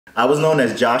I was known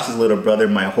as Josh's little brother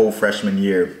my whole freshman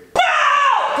year.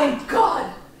 Thank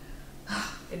God!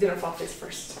 I didn't fall face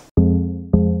first.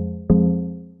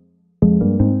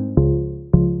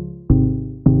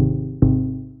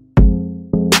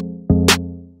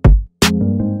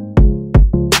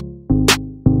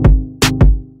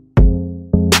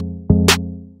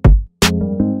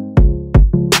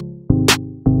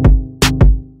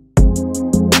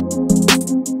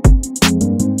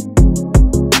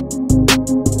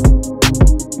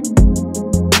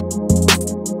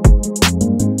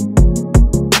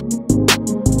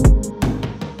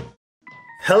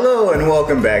 Hello and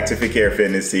welcome back to Fequiere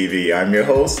Fitness TV. I'm your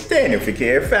host, Daniel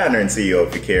Fequiere, founder and CEO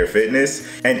of Fequiere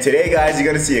Fitness. And today, guys,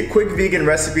 you're gonna see a quick vegan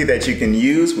recipe that you can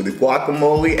use with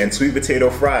guacamole and sweet potato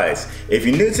fries. If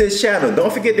you're new to this channel,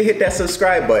 don't forget to hit that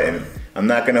subscribe button. I'm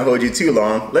not gonna hold you too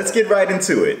long. Let's get right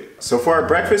into it. So for our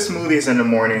breakfast smoothies in the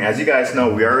morning, as you guys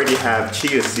know, we already have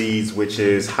chia seeds, which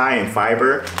is high in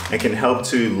fiber and can help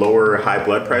to lower high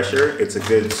blood pressure. It's a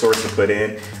good source to put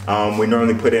in. We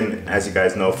normally put in, as you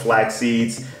guys know, flax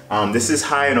seeds. This is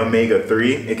high in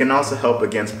omega-3. It can also help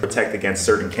protect against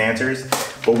certain cancers.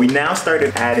 But we now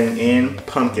started adding in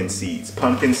pumpkin seeds.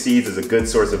 Pumpkin seeds is a good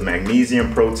source of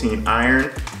magnesium, protein,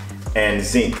 iron, and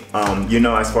zinc.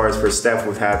 As far as for Steph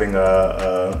with having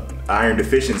a iron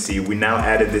deficiency, we now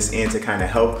added this in to kind of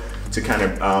help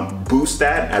to boost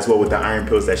that, as well with the iron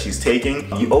pills that she's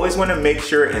taking. You always want to make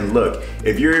sure and look,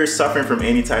 if you're suffering from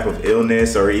any type of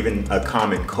illness or even a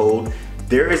common cold,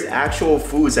 there is actual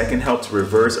foods that can help to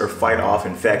reverse or fight off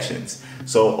infections.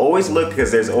 So always look,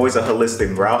 because there's always a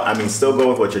holistic route. I mean, still go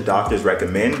with what your doctors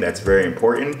recommend. That's very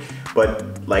important.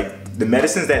 But like the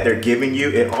medicines that they're giving you,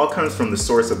 it all comes from the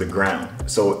source of the ground.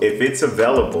 So if it's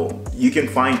available, you can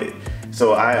find it.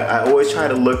 So I always try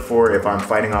to look for, if I'm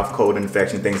fighting off cold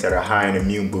infection, things that are high in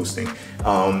immune boosting.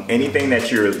 Anything that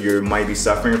you might be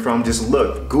suffering from, just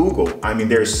look, Google. I mean,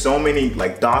 there's so many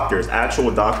like doctors,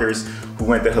 actual doctors who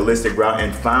went the holistic route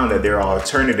and found that there are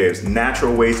alternatives,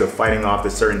 natural ways of fighting off the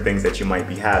certain things that you might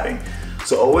be having.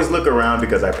 So always look around,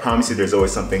 because I promise you there's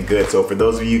always something good. So for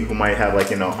those of you who might have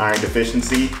iron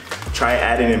deficiency, try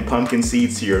adding in pumpkin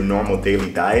seeds to your normal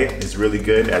daily diet. It's really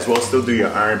good. As well, still do your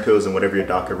iron pills and whatever your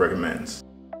doctor recommends.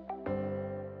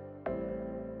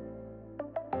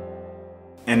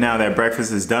 And now that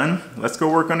breakfast is done, let's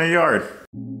go work on the yard.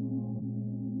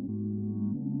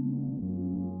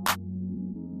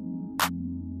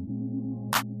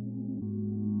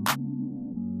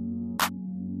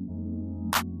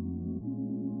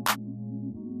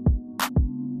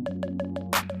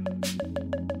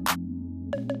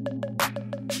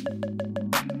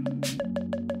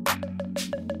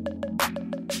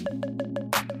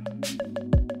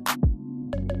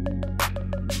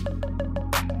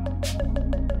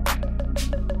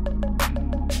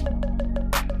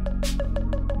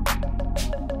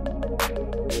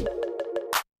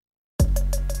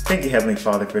 Thank you, Heavenly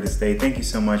Father, for this day. Thank you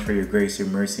so much for your grace, your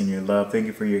mercy, and your love. Thank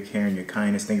you for your care and your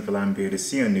kindness. Thank you for allowing me to be able to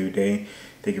see a new day.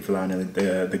 Thank you for allowing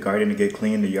the garden to get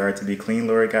clean, the yard to be clean,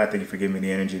 Lord God. Thank you for giving me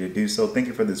the energy to do so. Thank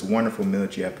you for this wonderful meal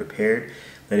that you have prepared.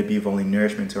 Let it be of only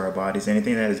nourishment to our bodies.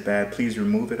 Anything that is bad, please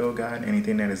remove it, oh God.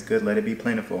 Anything that is good, let it be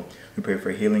plentiful. We pray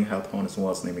for healing, health, wholeness, and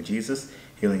wellness in the name of Jesus.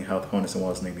 Healing, health, wholeness, and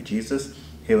wellness in the name of Jesus.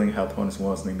 Healing, health, wholeness, and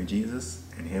wellness in the name of Jesus.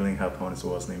 And healing, health, wholeness,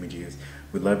 and wellness in the name of Jesus.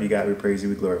 We love you, God. We praise you.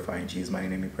 We glorify you. In Jesus' mighty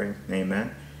name we pray.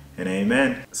 Amen and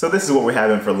amen. So this is what we're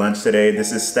having for lunch today.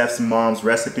 This is Steph's mom's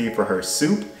recipe for her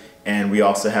soup. And we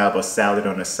also have a salad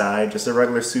on the side. Just a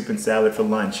regular soup and salad for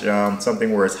lunch.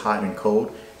 Something where it's hot and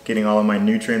cold. Getting all of my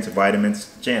nutrients,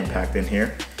 vitamins jam-packed in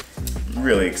here. I'm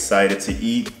really excited to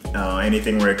eat.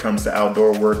 Anything where it comes to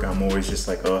outdoor work, I'm always just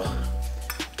like, oh,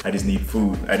 I just need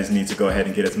food. I just need to go ahead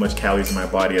and get as much calories in my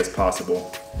body as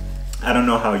possible. I don't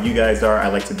know how you guys are. I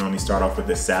like to normally start off with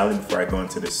the salad before I go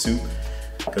into the soup,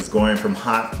 because going from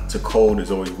hot to cold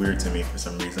is always weird to me for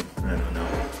some reason. I don't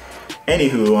know.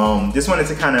 Anywho, just wanted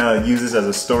to kind of use this as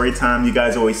a story time. You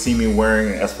guys always see me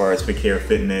wearing, as far as Fequiere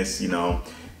Fitness,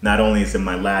 not only is it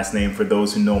my last name, for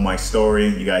those who know my story,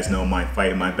 you guys know my fight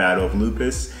and my battle of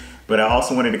lupus, but I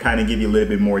also wanted to kind of give you a little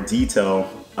bit more detail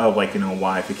of why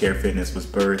Fequiere Fitness was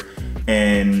birthed.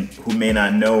 And who may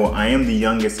not know, I am the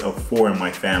youngest of 4 in my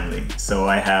family. So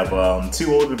I have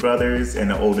 2 older brothers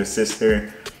and an older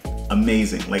sister.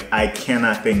 Amazing. Like, I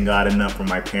cannot thank God enough for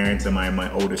my parents and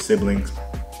my older siblings.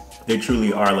 They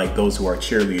truly are like those who are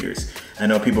cheerleaders. I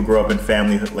know people grow up in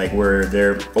families like where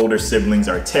their older siblings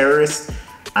are terrorists.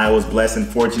 I was blessed and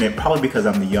fortunate, probably because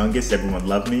I'm the youngest, everyone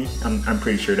loved me. I'm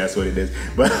pretty sure that's what it is.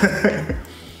 But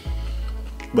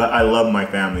but I love my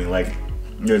family. Like,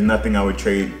 there's nothing I would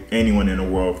trade anyone in the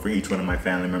world for each one of my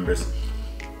family members.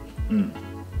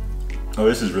 Oh,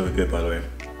 this is really good, by the way.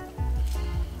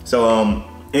 So,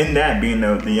 in that, being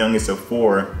the youngest of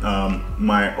four,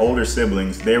 my older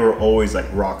siblings, they were always like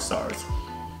rock stars.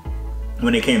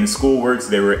 When it came to schoolworks,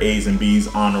 they were A's and B's,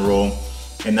 honor roll.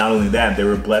 And not only that, they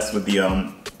were blessed with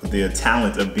the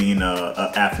talent of being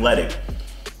athletic.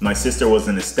 My sister was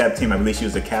in the step team. I believe she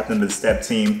was the captain of the step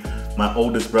team. My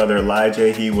oldest brother,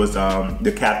 Elijah, he was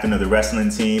the captain of the wrestling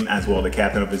team, as well the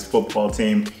captain of his football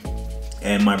team.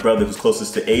 And my brother, who's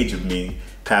closest to age of me,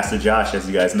 Pastor Josh, as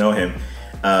you guys know him,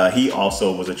 he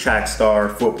also was a track star,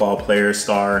 football player,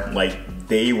 star. Like,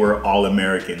 they were all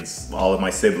Americans, all of my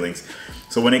siblings.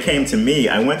 So when it came to me,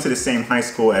 I went to the same high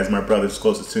school as my brother's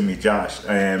closest to me, Josh.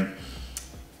 And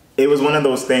it was one of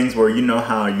those things where, you know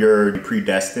how you're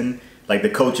predestined? Like, the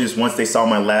coaches, once they saw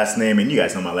my last name, and you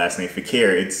guys know my last name,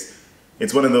 Fequiere,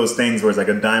 it's one of those things where it's like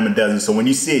a dime a dozen. So when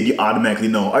you see it, you automatically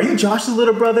know, are you Josh's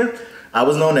little brother? I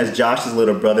was known as Josh's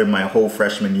little brother my whole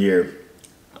freshman year.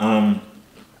 Funny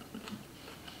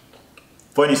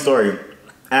story,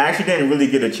 I actually didn't really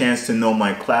get a chance to know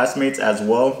my classmates as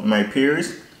well, my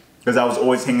peers, because I was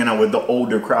always hanging out with the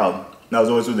older crowd. I was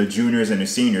always with the juniors and the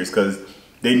seniors because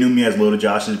they knew me as little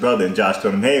Josh's brother, and Josh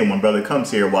told them, hey, when my brother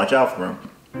comes here, watch out for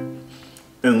him.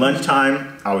 In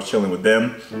lunchtime, I was chilling with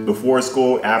them. Before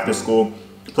school, after school,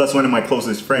 plus one of my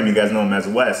closest friends, you guys know him as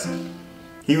Wes.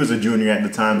 He was a junior at the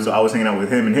time, so I was hanging out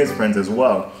with him and his friends as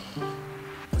well.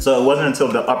 So it wasn't until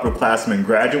the upperclassmen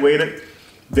graduated,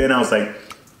 then I was like,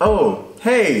 oh,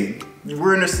 hey,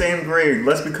 we're in the same grade,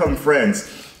 let's become friends.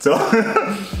 So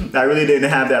I really didn't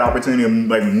have that opportunity of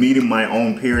like meeting my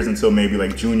own peers until maybe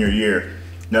like junior year.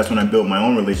 That's when I built my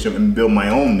own relationship and built my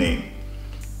own name.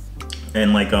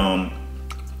 And like,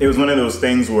 it was one of those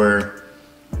things where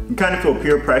you kind of feel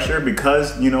peer pressure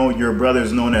because, you know, your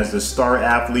brother's known as the star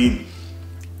athlete,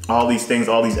 all these things,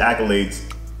 all these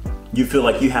accolades. You feel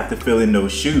like you have to fill in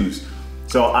those shoes.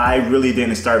 So I really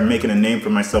didn't start making a name for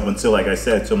myself until, like I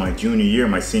said, until my junior year,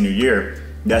 my senior year.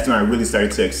 That's when I really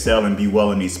started to excel and be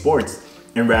well in these sports.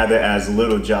 And rather, as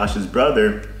little Josh's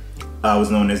brother, I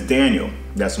was known as Daniel.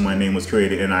 That's when my name was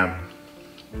created. And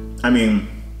I mean,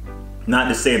 not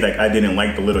to say that I didn't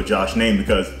like the little Josh name,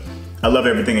 because I love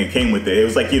everything that came with it. It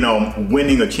was like, you know,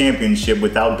 winning a championship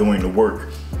without doing the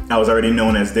work. I was already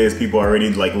known as this. People already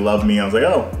like loved me. I was like,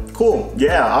 oh, cool.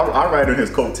 Yeah, I'll ride on his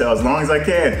coattail as long as I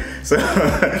can.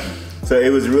 So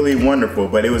it was really wonderful.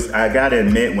 But it was, I gotta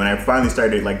admit, when I finally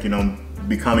started like, you know,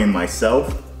 becoming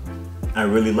myself, I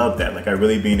really loved that. Like, I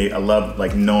love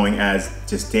like knowing as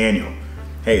just Daniel.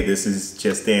 Hey, this is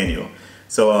just Daniel.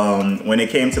 So when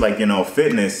it came to like, you know,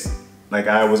 fitness, like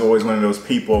I was always one of those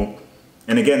people.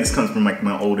 And again, this comes from like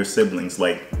my older siblings.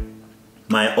 Like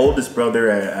my oldest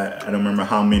brother, I don't remember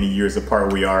how many years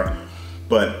apart we are,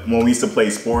 but when we used to play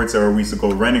sports or we used to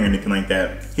go running or anything like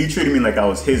that, he treated me like I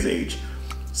was his age.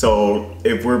 So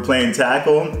if we're playing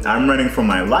tackle, I'm running for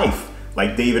my life,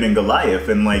 like David and Goliath,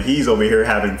 and like he's over here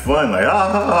having fun, like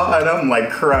and I'm like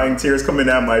crying, tears coming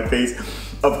down my face.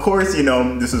 Of course, you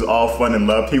know, this is all fun and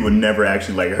love. He would never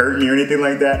actually like hurt me or anything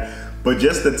like that. But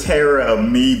just the terror of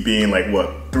me being like,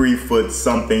 what, 3 foot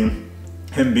something,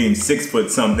 him being 6 foot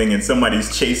something, and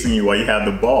somebody's chasing you while you have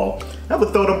the ball, I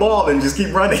would throw the ball and just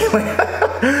keep running.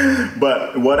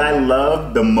 But what I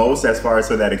love the most as far as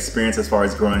that experience, as far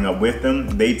as growing up with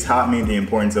them, they taught me the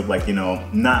importance of like, you know,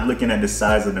 not looking at the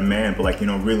size of the man, but like, you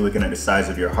know, really looking at the size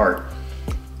of your heart.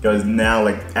 Because now,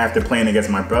 like, after playing against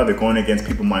my brother, going against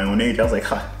people my own age, I was like,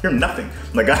 you're nothing.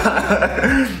 Like,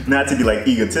 not to be like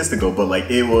egotistical, but like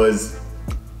it was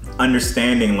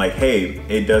understanding like, hey,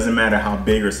 it doesn't matter how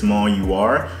big or small you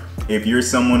are. If you're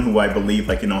someone who I believe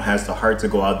like, you know, has the heart to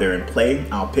go out there and play,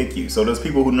 I'll pick you. So those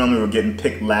people who normally were getting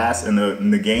picked last in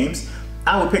the games,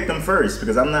 I would pick them first,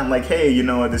 because I'm not like, hey, you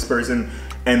know, this person,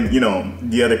 and you know,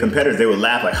 the other competitors, they would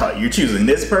laugh like, you're choosing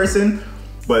this person.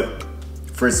 But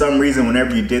for some reason,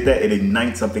 whenever you did that, it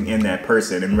ignites something in that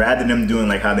person. And rather than them doing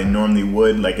like how they normally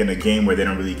would, like in a game where they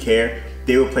don't really care,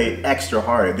 they would play extra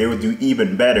harder. They would do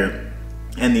even better.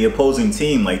 And the opposing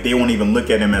team, like they won't even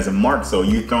look at him as a mark. So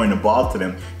you throwing the ball to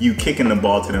them, you kicking the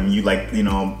ball to them, you like, you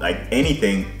know, like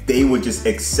anything, they would just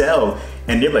excel.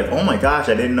 And they're like, oh my gosh,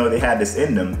 I didn't know they had this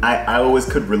in them. I always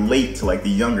could relate to like the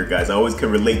younger guys. I always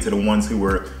could relate to the ones who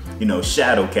were, you know,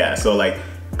 shadow cast. So like,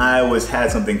 I always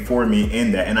had something for me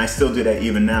in that. And I still do that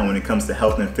even now when it comes to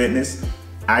health and fitness.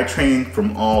 I train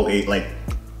from all age, like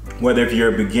whether if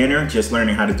you're a beginner, just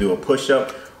learning how to do a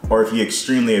push-up, or if you're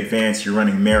extremely advanced, you're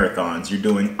running marathons, you're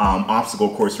doing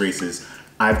obstacle course races.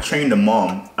 I've trained them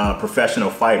all,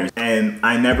 professional fighters. And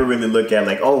I never really look at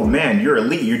like, oh man, you're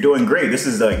elite, you're doing great. This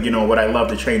is like, you know, what I love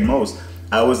to train most.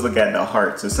 I always look at the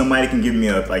heart. So somebody can give me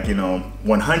a, like, you know,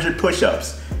 100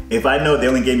 push-ups If I know they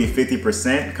only gave me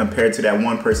 50% compared to that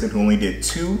one person who only did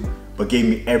 2, but gave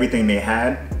me everything they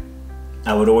had,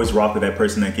 I would always rock with that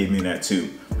person that gave me that 2.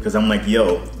 Because I'm like,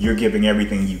 yo, you're giving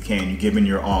everything you can, you're giving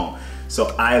your all.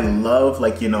 So I love,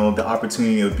 like, you know, the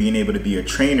opportunity of being able to be a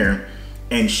trainer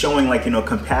and showing, like, you know,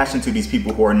 compassion to these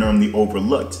people who are normally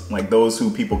overlooked. Like those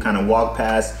who people kind of walk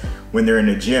past when they're in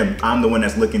the gym. I'm the one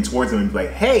that's looking towards them and be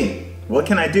like, hey, what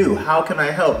can I do? How can I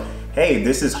help? Hey,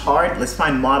 this is hard, let's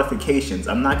find modifications.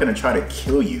 I'm not gonna try to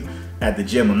kill you at the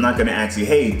gym. I'm not gonna ask you,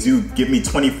 hey, dude, give me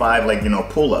 25, like, you know,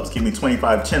 pull-ups, give me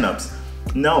 25 chin-ups.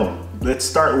 No, let's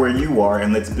start where you are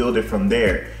and let's build it from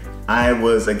there. I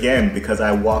was, again, because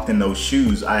I walked in those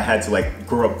shoes, I had to like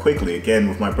grow up quickly. Again,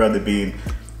 with my brother being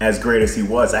as great as he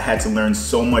was, I had to learn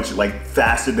so much like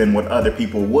faster than what other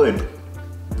people would.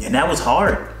 And that was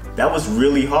hard. That was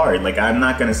really hard. Like, I'm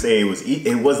not gonna say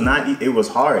it was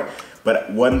hard.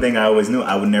 But one thing I always knew,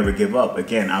 I would never give up.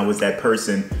 Again, I was that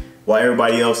person while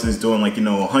everybody else is doing like, you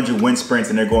know, 100 wind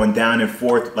sprints and they're going down and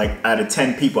forth, like out of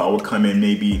 10 people, I would come in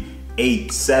maybe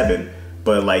 8, 7.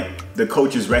 But like the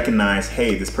coaches recognize,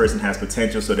 hey, this person has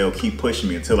potential, so they'll keep pushing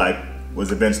me until I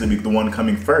was eventually the one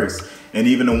coming first. And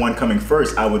even the one coming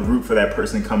first, I would root for that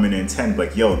person coming in 10,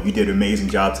 like, yo, you did an amazing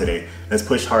job today. Let's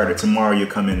push harder. Tomorrow you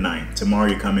come in 9. Tomorrow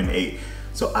you come in 8.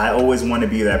 So I always want to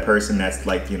be that person that's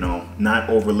like, you know, not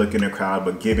overlooking the crowd,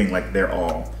 but giving like their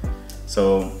all.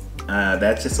 So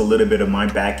that's just a little bit of my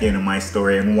back end of my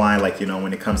story and why, like, you know,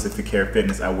 when it comes to Fequiere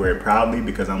Fitness, I wear it proudly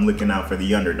because I'm looking out for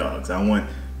the underdogs. I want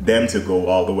them to go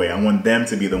all the way. I want them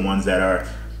to be the ones that are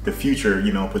the future,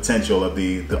 you know, potential of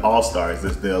the all-stars,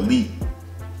 the elite.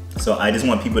 So I just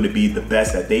want people to be the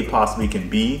best that they possibly can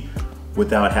be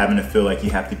without having to feel like you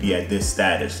have to be at this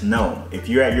status. No, if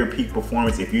you're at your peak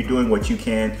performance, if you're doing what you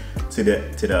can to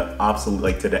the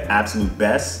absolute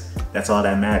best, that's all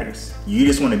that matters. You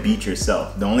just want to beat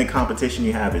yourself. The only competition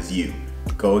you have is you.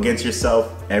 Go against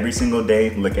yourself every single day.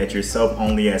 Look at yourself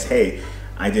only as, hey,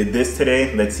 I did this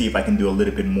today, let's see if I can do a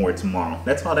little bit more tomorrow.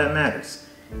 That's all that matters.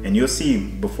 And you'll see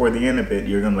before the end of it,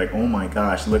 you're gonna be like, oh my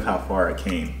gosh, look how far I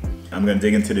came. I'm gonna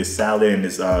dig into this salad and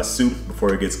this soup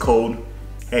before it gets cold.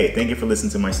 Hey, thank you for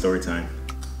listening to my story time.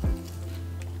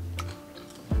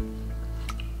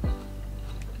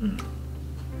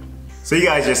 So you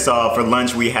guys just saw for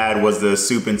lunch we had was the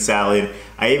soup and salad.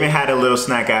 I even had a little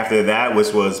snack after that,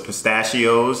 which was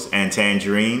pistachios and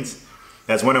tangerines.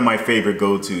 That's one of my favorite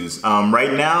go-tos.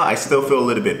 Right now, I still feel a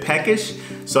little bit peckish,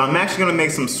 so I'm actually gonna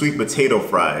make some sweet potato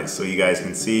fries so you guys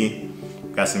can see.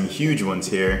 Got some huge ones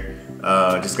here.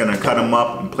 Just gonna cut them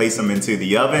up and place them into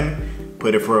the oven.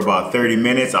 Put it for about 30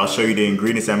 minutes. I'll show you the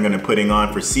ingredients I'm gonna putting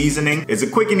on for seasoning. It's a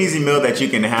quick and easy meal that you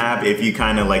can have if you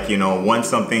kind of like, you know, want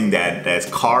something that's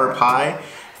carb high.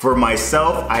 For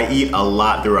myself, I eat a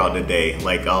lot throughout the day,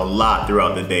 like a lot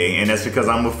throughout the day, and that's because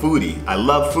I'm a foodie. I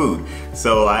love food.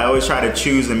 So I always try to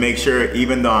choose and make sure,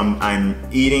 even though I'm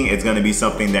eating, it's gonna be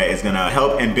something that is gonna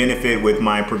help and benefit with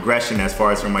my progression as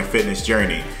far as for my fitness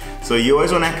journey. So you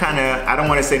always wanna kinda, I don't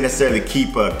wanna say necessarily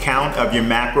keep a count of your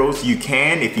macros. You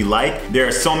can if you like. There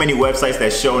are so many websites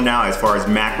that show now as far as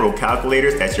macro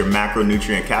calculators, that's your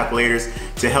macronutrient calculators,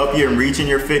 to help you in reaching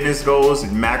your fitness goals.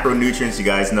 Macronutrients, you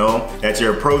guys know, that's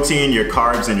your protein, your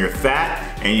carbs, and your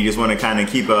fat. And you just wanna kinda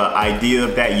keep an idea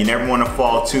of that. You never wanna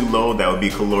fall too low, that would be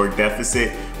caloric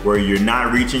deficit, where you're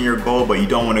not reaching your goal, but you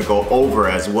don't wanna go over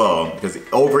as well. Because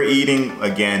overeating,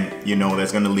 again, you know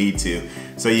that's gonna lead to.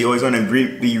 So you always wanna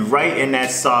be right in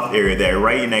that soft area there,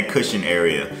 right in that cushion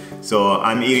area. So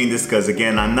I'm eating this because,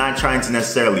 again, I'm not trying to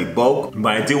necessarily bulk,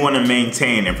 but I do wanna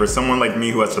maintain. And for someone like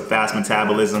me who has a fast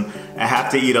metabolism, I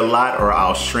have to eat a lot or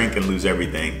I'll shrink and lose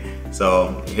everything.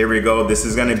 So here we go. This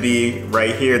is gonna be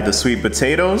right here, the sweet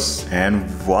potatoes, and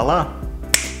voila.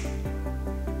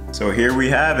 So here we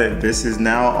have it. This is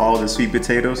now all the sweet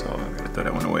potatoes. Oh, I thought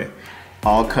that went away.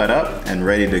 All cut up and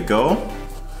ready to go.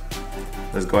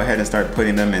 Let's go ahead and start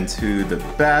putting them into the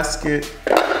basket.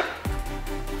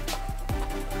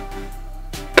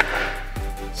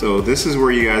 So this is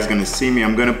where you guys are gonna see me.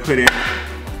 I'm gonna put in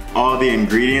all the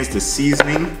ingredients, the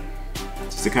seasoning,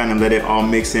 just to kind of let it all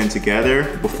mix in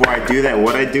together. Before I do that,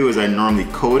 what I do is I normally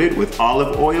coat it with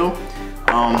olive oil.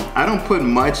 I don't put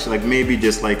much, like maybe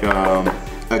just like a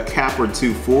cap or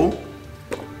 2 full,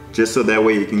 just so that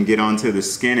way you can get onto the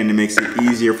skin and it makes it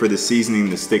easier for the seasoning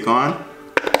to stick on.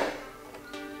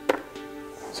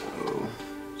 So,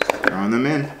 throwing them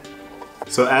in.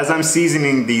 So as I'm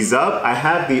seasoning these up, I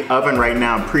have the oven right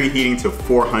now preheating to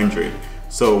 400.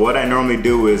 So what I normally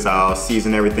do is I'll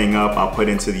season everything up, I'll put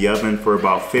into the oven for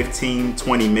about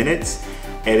 15-20 minutes.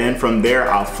 And then from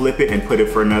there, I'll flip it and put it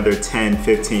for another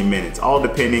 10-15 minutes, all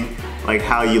depending like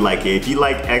how you like it. If you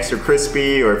like extra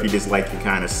crispy or if you just like it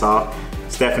kind of soft,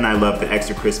 Steph and I love the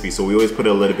extra crispy, so we always put it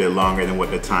a little bit longer than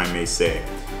what the time may say.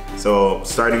 So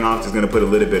starting off, just gonna put a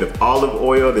little bit of olive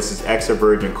oil. This is extra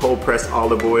virgin cold pressed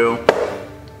olive oil.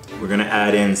 We're gonna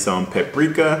add in some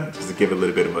paprika, just to give a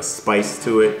little bit of a spice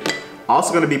to it.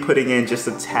 Also gonna be putting in just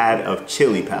a tad of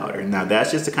chili powder. Now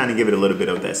that's just to kind of give it a little bit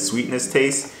of that sweetness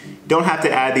taste. You don't have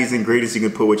to add these ingredients, you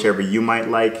can put whichever you might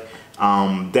like.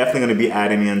 Definitely gonna be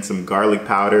adding in some garlic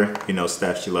powder. You know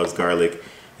Steph, she loves garlic.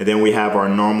 And then we have our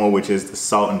normal, which is the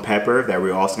salt and pepper that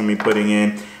we're also gonna be putting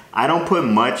in. I don't put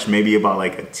much, maybe about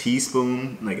like a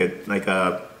teaspoon,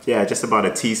 yeah, just about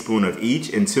a teaspoon of each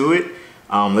into it.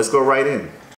 Let's go right in.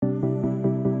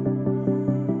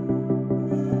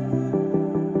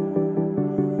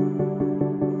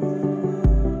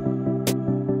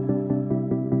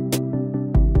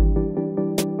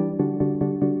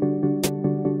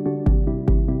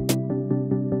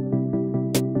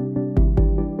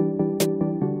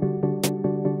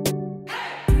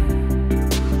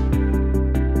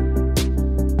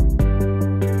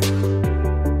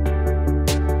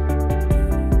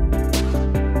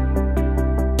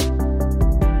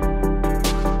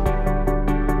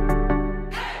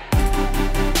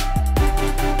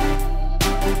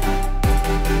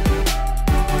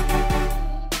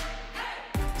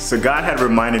 So God had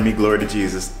reminded me, glory to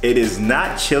Jesus, it is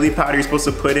not chili powder you're supposed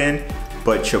to put in,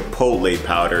 but chipotle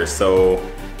powder. So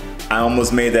I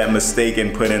almost made that mistake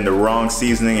and put in the wrong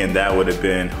seasoning, and that would have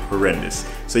been horrendous.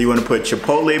 So you want to put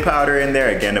chipotle powder in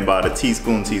there, again about a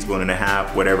teaspoon, teaspoon and a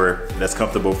half, whatever that's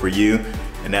comfortable for you,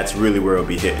 and that's really where it'll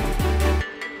be hitting.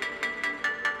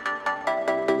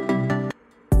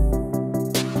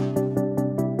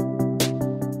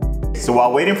 So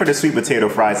while waiting for the sweet potato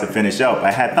fries to finish up,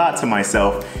 I had thought to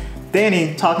myself,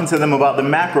 Danny, talking to them about the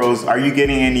macros, are you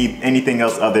getting anything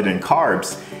else other than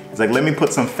carbs? It's like, let me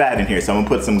put some fat in here. So I'm gonna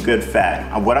put some good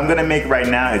fat. What I'm gonna make right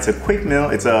now, it's a quick meal.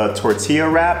 It's a tortilla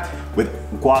wrap with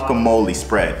guacamole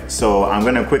spread. So I'm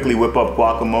gonna quickly whip up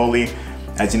guacamole.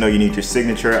 As you know, you need your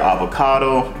signature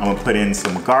avocado. I'm gonna put in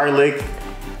some garlic,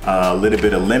 a little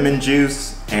bit of lemon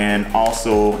juice, and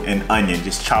also an onion.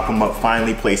 Just chop them up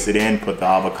finely, place it in, put the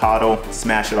avocado,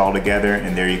 smash it all together,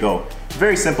 and there you go.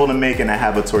 Very simple to make, and I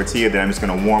have a tortilla that I'm just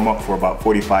gonna warm up for about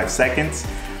 45 seconds.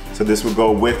 So this will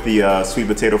go with the sweet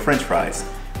potato French fries.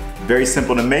 Very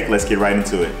simple to make, let's get right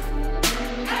into it.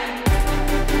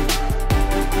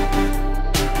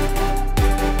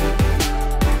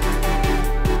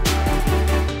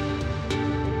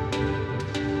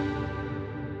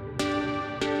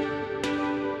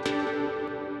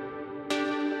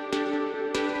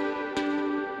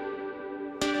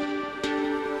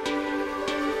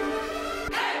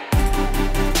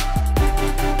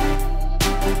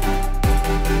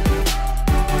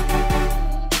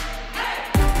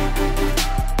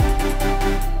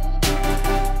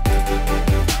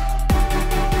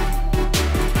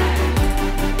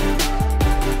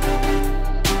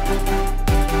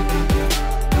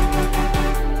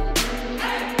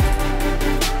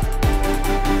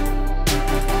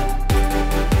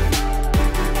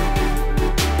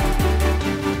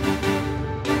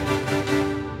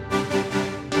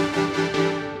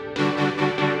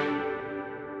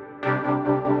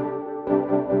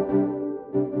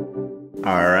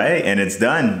 All right, and it's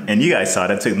done. And you guys saw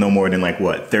that took no more than like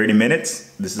what, 30 minutes?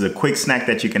 This is a quick snack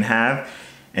that you can have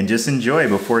and just enjoy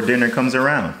before dinner comes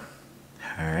around.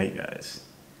 All right, guys.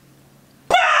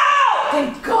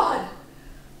 Thank God!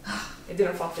 It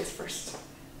didn't fall face first.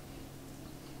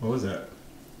 What was that?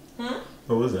 Hmm?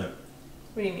 What was that?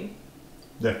 What do you mean?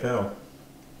 That fell.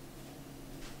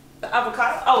 The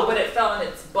avocado? Oh, but it fell in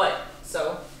its butt,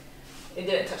 so it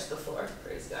didn't touch the floor.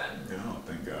 Praise God. Oh,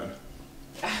 thank God.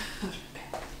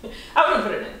 I wouldn't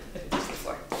put it in if it touched the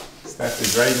floor. Steph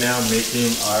is right now making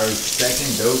our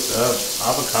second dose of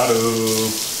avocado.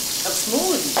 A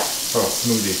smoothie. Oh,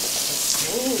 smoothie. A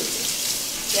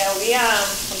smoothie. Yeah,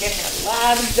 we're getting our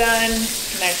labs done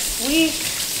next week.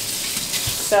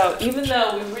 So even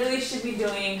though we really should be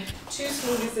doing 2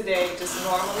 smoothies a day, just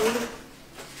normally,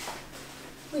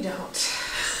 we don't.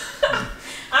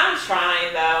 I'm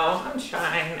trying though. I'm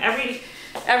trying.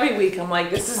 Every week I'm like,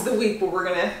 this is the week where we're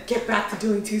gonna get back to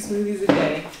doing 2 smoothies a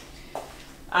day.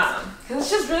 Cause it's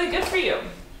just really good for you.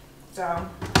 So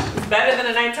it's better than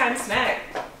a nighttime snack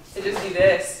to just do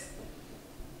this.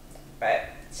 But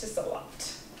it's just a lot.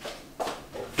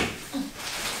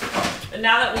 And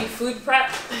now that we food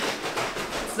prep,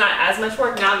 it's not as much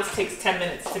work. Now this takes 10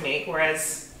 minutes to make,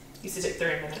 whereas it used to take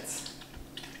 30 minutes.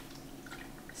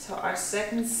 So our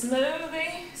second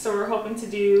smoothie. So we're hoping to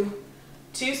do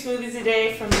 2 smoothies a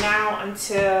day from now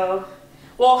until,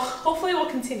 Well, hopefully we'll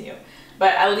continue,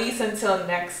 but at least until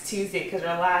next Tuesday, because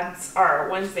our labs are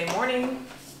Wednesday morning.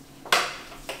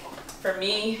 For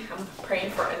me, I'm praying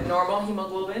for a normal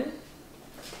hemoglobin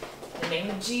in the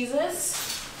name of Jesus.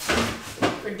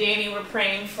 For Danny, we're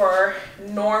praying for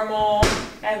normal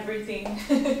everything.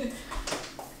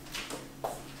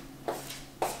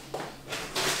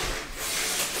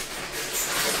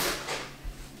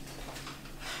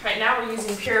 Right now we're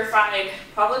using purified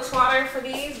Publix water for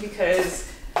these because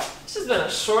it's just been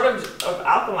a shortage of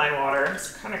alkaline water.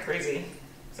 It's kind of crazy.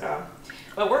 So,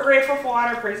 but we're grateful for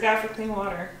water. Praise God for clean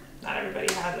water. Not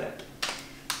everybody has it.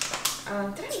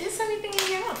 Did I miss anything in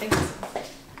here? I don't think so.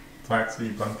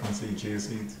 Flaxseed, pumpkin seed, chia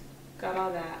seeds. Got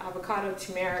all that. Avocado,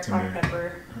 turmeric, hot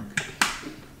pepper.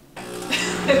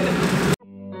 Okay.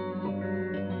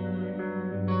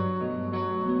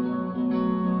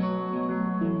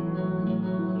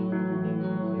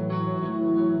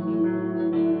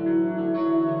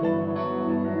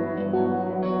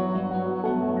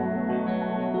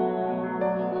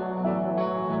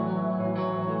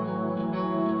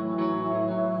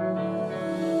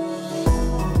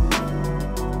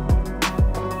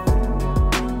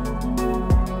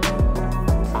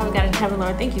 Heaven,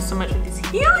 Lord, thank you so much for these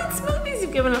healing smoothies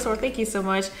you've given us, Lord. Thank you so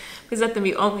much. Please let them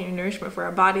be only your nourishment for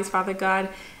our bodies, Father God.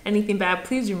 Anything bad,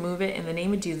 please remove it in the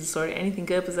name of Jesus, Lord. Anything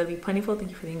good, please let it be plentiful.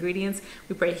 Thank you for the ingredients.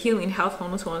 We pray healing, health,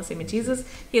 wholeness, wellness, name of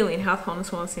Jesus. Healing, health,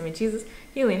 wholeness, wellness, name of Jesus.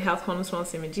 Healing, health, wholeness,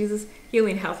 wellness, name of Jesus.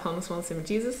 Healing, health, wholeness, wellness, name of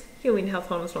Jesus. Healing, health,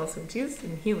 wholeness, wellness, name of Jesus.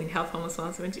 And healing, health, wholeness,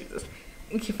 wellness, name of Jesus.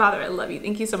 Thank you, Father. I love you.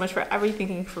 Thank you so much for everything.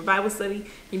 Thank you for Bible study.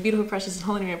 Your beautiful, precious, and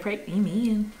holy name, I pray.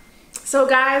 Amen. So,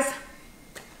 guys,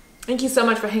 thank you so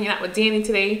much for hanging out with Danny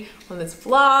today on this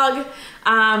vlog.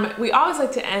 We always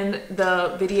like to end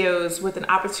the videos with an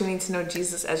opportunity to know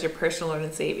Jesus as your personal Lord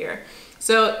and Savior.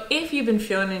 So if you've been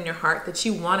feeling in your heart that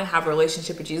you want to have a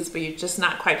relationship with Jesus, but you're just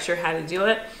not quite sure how to do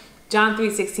it, John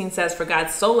 3:16 says, "For God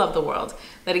so loved the world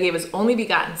that he gave his only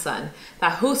begotten Son,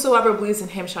 that whosoever believes in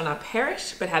him shall not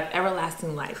perish, but have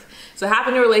everlasting life." So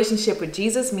having a relationship with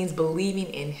Jesus means believing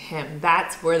in him.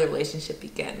 That's where the relationship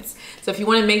begins. So if you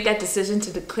want to make that decision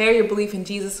to declare your belief in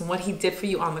Jesus and what he did for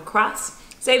you on the cross,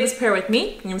 say this prayer with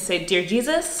me. You're going to say, "Dear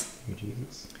Jesus, Dear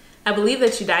Jesus, I believe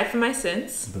that you died for my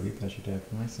sins. I believe that you died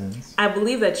for my sins. I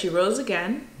believe that you rose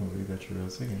again. I believe that you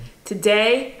rose again.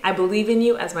 Today, I believe in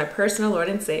you as my personal Lord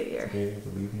and Savior. Today, I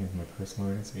believe in you as my personal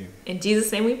Lord and Savior. In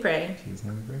Jesus' name we pray. In Jesus'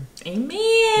 name we pray.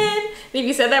 Amen. And if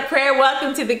you said that prayer,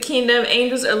 welcome to the kingdom.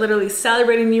 Angels are literally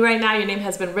celebrating you right now. Your name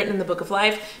has been written in the book of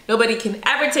life. Nobody can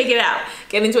ever take it out.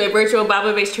 Get into a virtual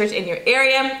Bible-based church in your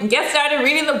area and get started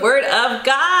reading the Word of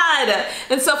God.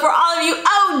 And so for all of you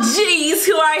OGs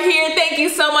who are here, thank you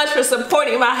so much for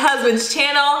supporting my husband's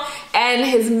channel and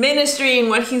his ministry and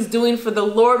what he's doing for the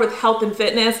Lord with health and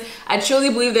fitness. I truly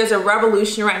believe there's a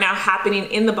revolution right now happening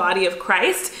in the body of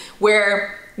Christ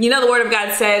where, you know, the Word of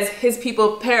God says his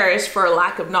people perish for a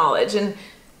lack of knowledge, and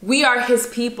we are his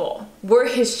people. We're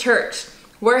his church.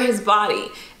 We're his body,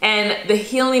 and the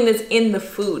healing is in the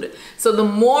food. So the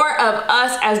more of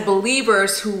us as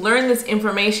believers who learn this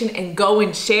information and go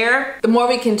and share, the more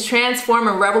we can transform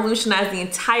and revolutionize the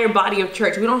entire body of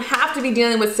church. We don't have to be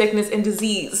dealing with sickness and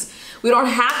disease. We don't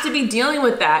have to be dealing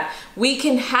with that. We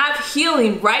can have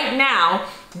healing right now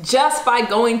just by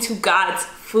going to God's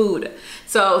food.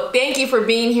 So thank you for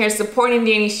being here, supporting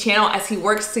Danny's channel as he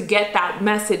works to get that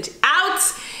message out.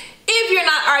 If you're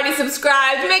not already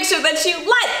subscribed, make sure that you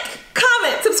like,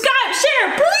 comment, subscribe,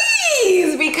 share,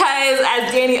 please, because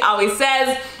as Danny always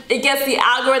says, it gets the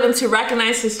algorithm to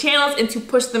recognize his channels and to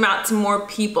push them out to more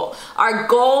people. Our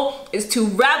goal is to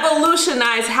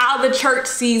revolutionize how the church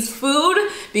sees food,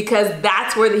 because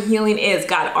that's where the healing is.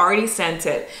 God already sent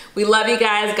it. We love you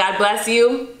guys. God bless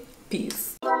you.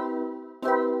 Peace.